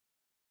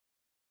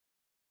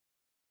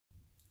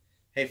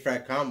Hey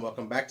Fragcom,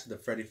 welcome back to the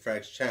Freddy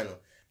Frags channel.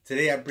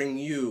 Today I bring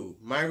you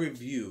my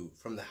review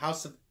from the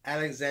House of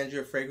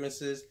Alexandria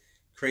Fragrances,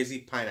 Crazy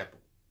Pineapple.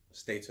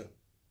 Stay tuned.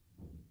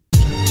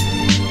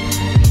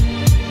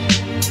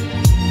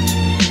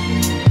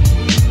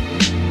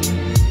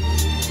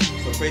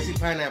 So Crazy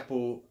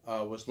Pineapple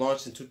was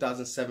launched in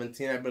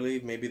 2017, I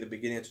believe, maybe the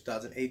beginning of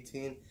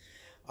 2018.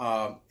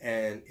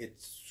 And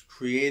it's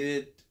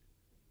created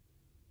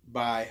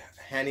by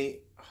Hani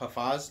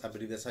Hafaz. I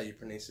believe that's how you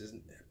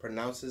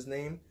pronounce his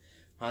name.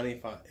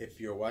 Hani, if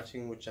you're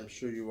watching, which I'm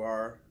sure you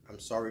are, I'm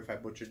sorry if I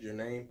butchered your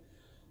name.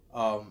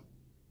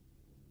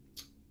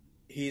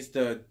 He's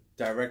the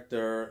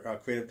director,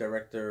 creative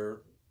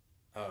director,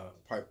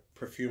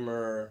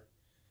 perfumer,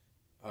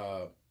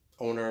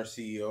 owner,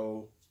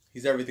 CEO.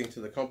 He's everything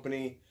to the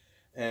company,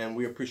 and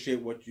we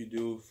appreciate what you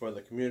do for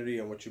the community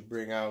and what you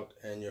bring out,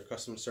 and your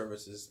customer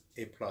service is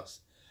A+.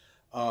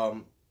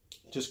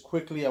 Just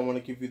quickly, I want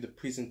to give you the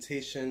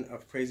presentation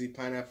of Crazy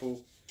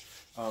Pineapple.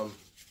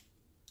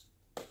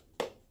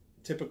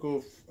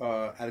 Typical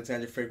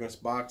Alexandria fragrance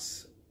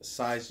box,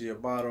 size of your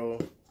bottle,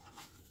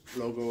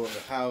 logo of the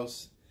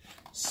house,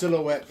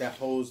 silhouette that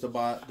holds the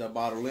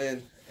bottle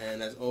in,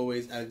 and as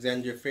always,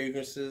 Alexandria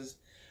fragrances.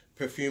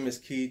 Perfume is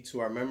key to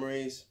our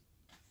memories.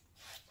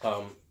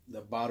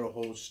 The bottle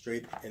holds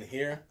straight in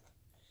here.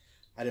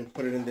 I didn't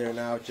put it in there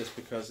now just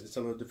because it's a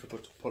little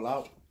difficult to pull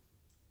out.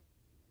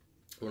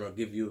 I'm going to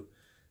give you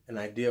an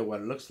idea of what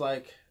it looks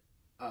like.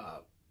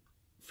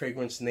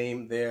 Fragrance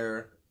name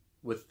there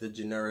with the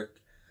generic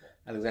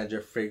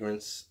Alexandria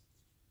fragrance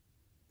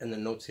and the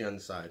notes here on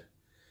the side.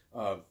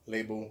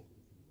 Label,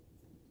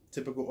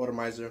 typical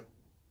atomizer.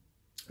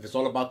 If it's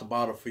all about the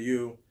bottle for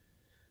you,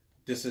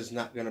 this is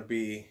not going to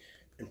be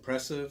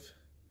impressive.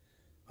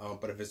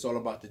 But if it's all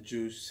about the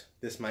juice,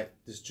 this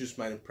juice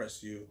might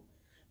impress you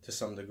to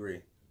some degree.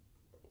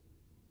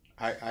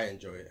 I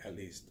enjoy it, at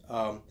least.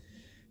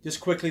 Just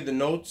quickly, the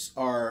notes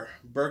are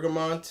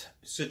bergamot,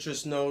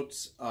 citrus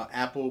notes,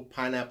 apple,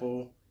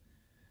 pineapple,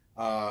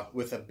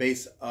 with a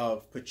base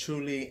of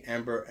patchouli,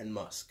 amber, and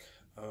musk.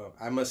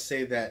 I must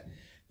say that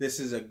this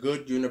is a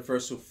good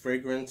universal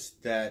fragrance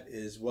that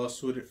is well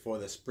suited for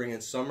the spring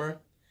and summer.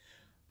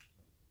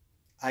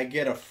 I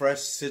get a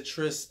fresh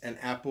citrus and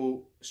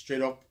apple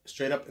straight up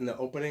in the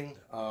opening.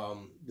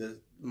 The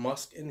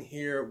musk in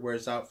here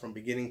wears out from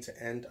beginning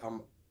to end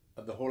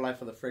of the whole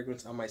life of the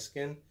fragrance on my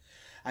skin.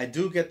 I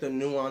do get the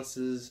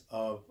nuances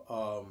of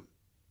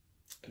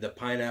the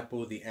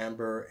pineapple, the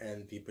amber,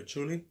 and the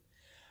patchouli.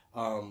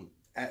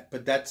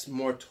 But that's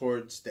more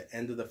towards the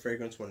end of the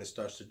fragrance when it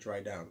starts to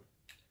dry down.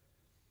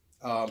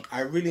 I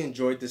really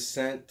enjoyed this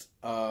scent,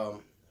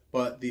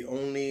 but the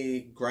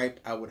only gripe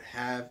I would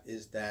have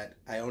is that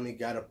I only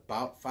got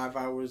about 5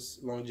 hours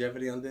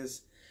longevity on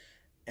this,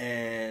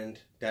 and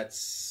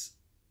that's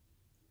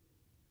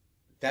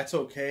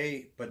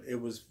okay, but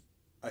it was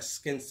a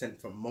skin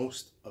scent for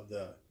most of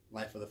the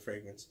life of the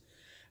fragrance.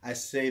 I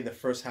say the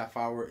first half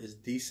hour is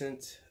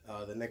decent,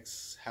 the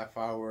next half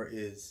hour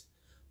is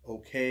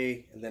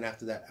okay, and then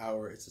after that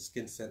hour it's a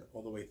skin scent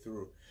all the way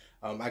through.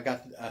 I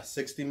got a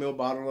 60 ml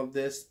bottle of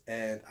this,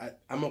 and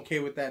I'm okay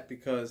with that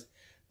because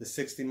the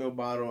 60 ml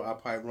bottle I'll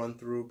probably run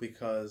through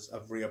because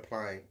of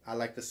reapplying. I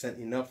like the scent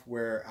enough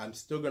where I'm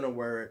still gonna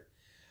wear it.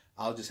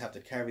 I'll just have to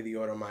carry the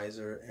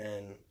atomizer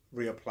and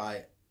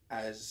reapply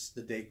as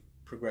the day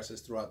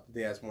progresses throughout the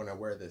day as when I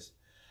wear this.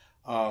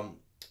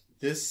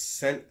 This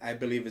scent, I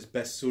believe, is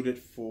best suited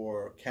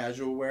for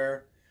casual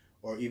wear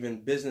or even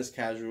business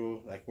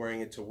casual, like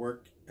wearing it to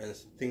work and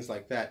things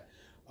like that.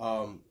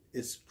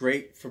 It's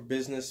great for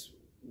business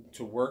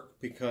to work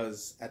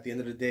because at the end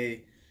of the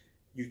day,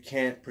 you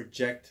can't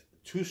project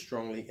too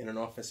strongly in an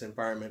office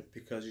environment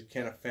because you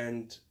can't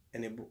offend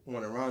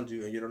anyone around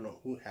you and you don't know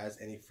who has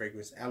any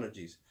fragrance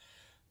allergies.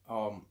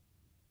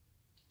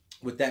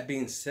 With that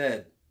being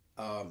said,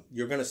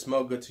 you're going to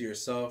smell good to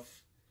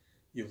yourself.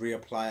 You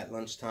reapply at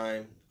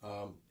lunchtime.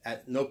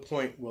 At no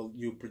point will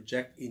you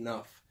project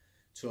enough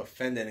to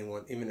offend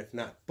anyone, even if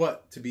not.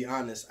 But to be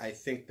honest, I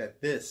think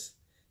that this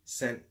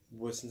scent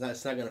it's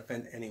not going to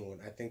offend anyone.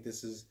 I think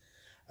this is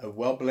a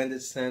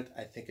well-blended scent.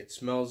 I think it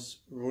smells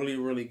really,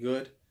 really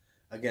good.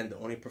 Again, the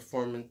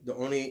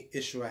only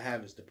issue I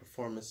have is the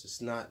performance.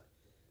 It's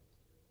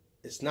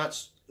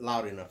not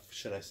loud enough,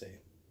 should I say.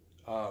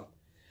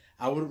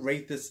 I would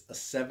rate this a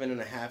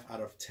 7.5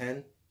 out of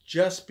 10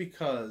 just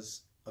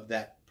because of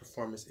that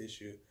performance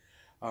issue.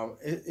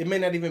 It may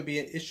not even be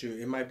an issue.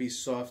 It might be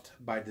soft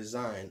by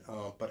design.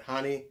 But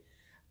honey,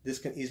 this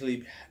can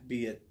easily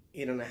be an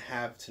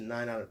 8.5 to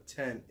 9 out of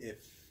 10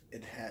 if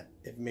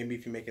maybe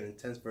if you make an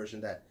intense version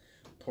that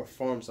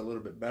performs a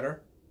little bit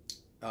better.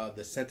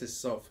 The scent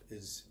itself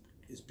is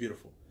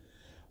beautiful.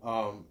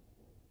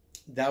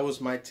 That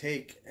was my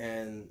take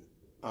on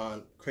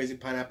Crazy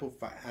Pineapple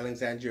for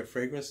Alexandria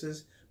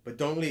fragrances. But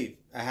don't leave.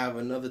 I have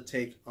another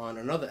take on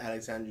another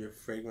Alexandria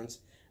fragrance,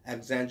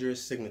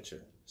 Alexandria's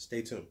Signature.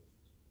 Stay tuned.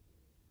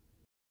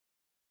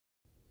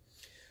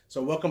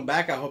 So welcome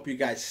back. I hope you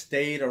guys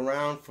stayed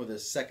around for the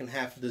second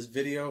half of this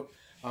video.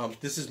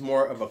 This is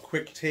more of a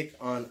quick take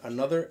on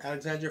another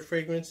Alexandria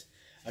fragrance.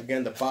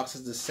 Again, the box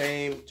is the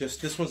same.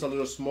 Just this one's a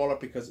little smaller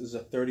because it's a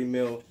 30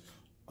 ml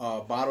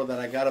bottle that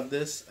I got of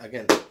this.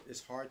 Again,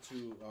 it's hard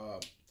to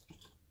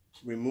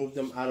remove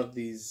them out of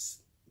these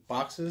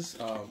boxes,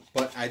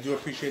 but I do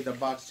appreciate the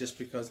box just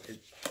because it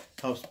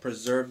helps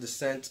preserve the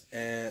scent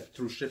and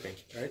through shipping,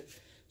 right?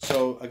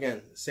 So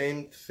again,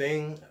 same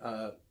thing.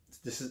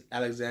 This is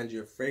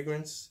Alexandria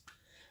fragrance,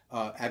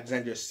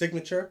 Alexandria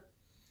signature.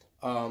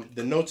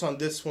 The notes on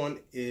this one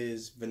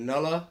is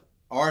vanilla.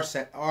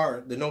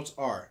 The notes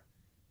are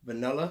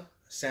vanilla,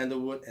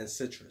 sandalwood, and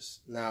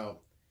citrus. Now,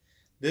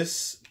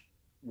 this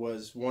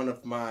was one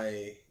of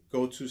my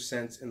go-to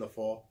scents in the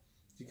fall.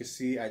 You can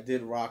see I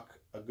did rock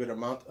a good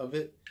amount of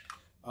it.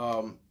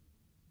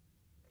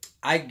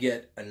 I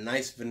get a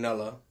nice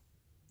vanilla,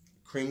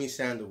 creamy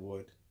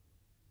sandalwood,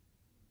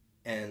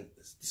 and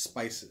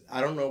spices.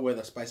 I don't know where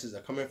the spices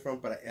are coming from,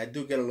 but I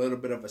do get a little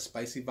bit of a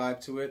spicy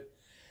vibe to it.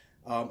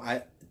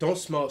 I don't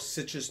smell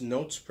citrus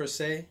notes per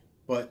se,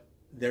 but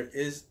there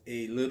is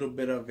a little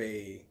bit of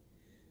a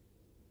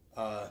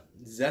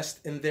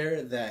zest in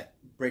there that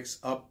breaks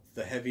up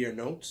the heavier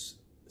notes,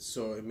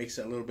 so it makes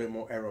it a little bit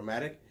more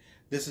aromatic.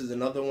 This is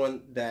another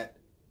one that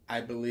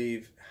I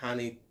believe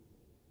Hani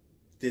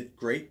did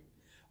great.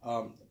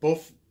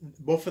 Both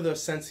of the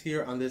scents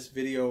here on this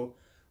video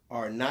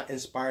are not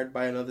inspired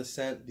by another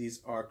scent.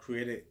 These are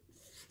created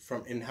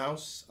from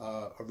in-house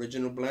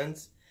original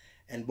blends,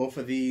 and both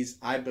of these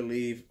I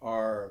believe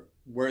are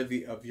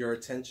worthy of your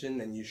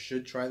attention and you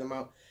should try them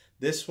out.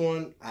 This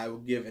one I will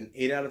give an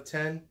 8 out of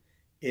 10.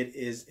 It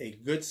is a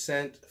good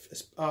scent.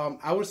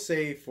 I would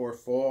say for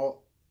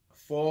fall,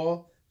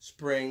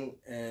 spring,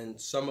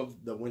 and some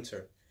of the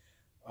winter.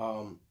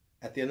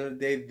 At the end of the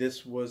day,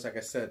 this was, like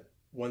I said,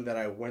 one that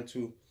I went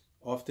to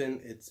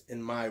often. It's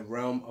in my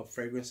realm of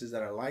fragrances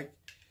that I like,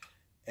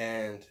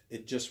 and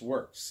it just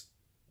works.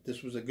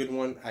 This was a good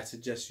one. I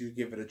suggest you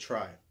give it a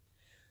try.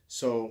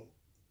 So,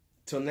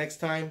 till next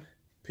time,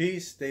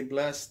 peace, stay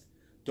blessed.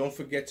 Don't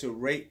forget to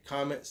rate,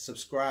 comment,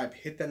 subscribe,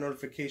 hit that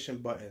notification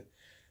button.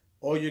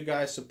 All your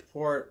guys'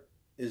 support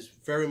is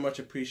very much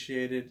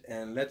appreciated,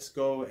 and let's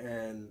go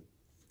and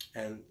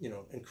you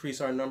know, increase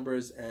our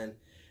numbers and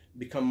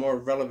become more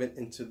relevant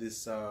into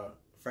this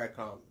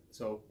FragCom.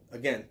 So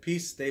again,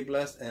 peace, stay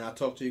blessed, and I'll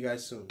talk to you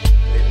guys soon.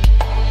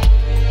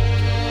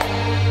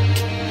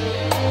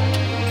 Later.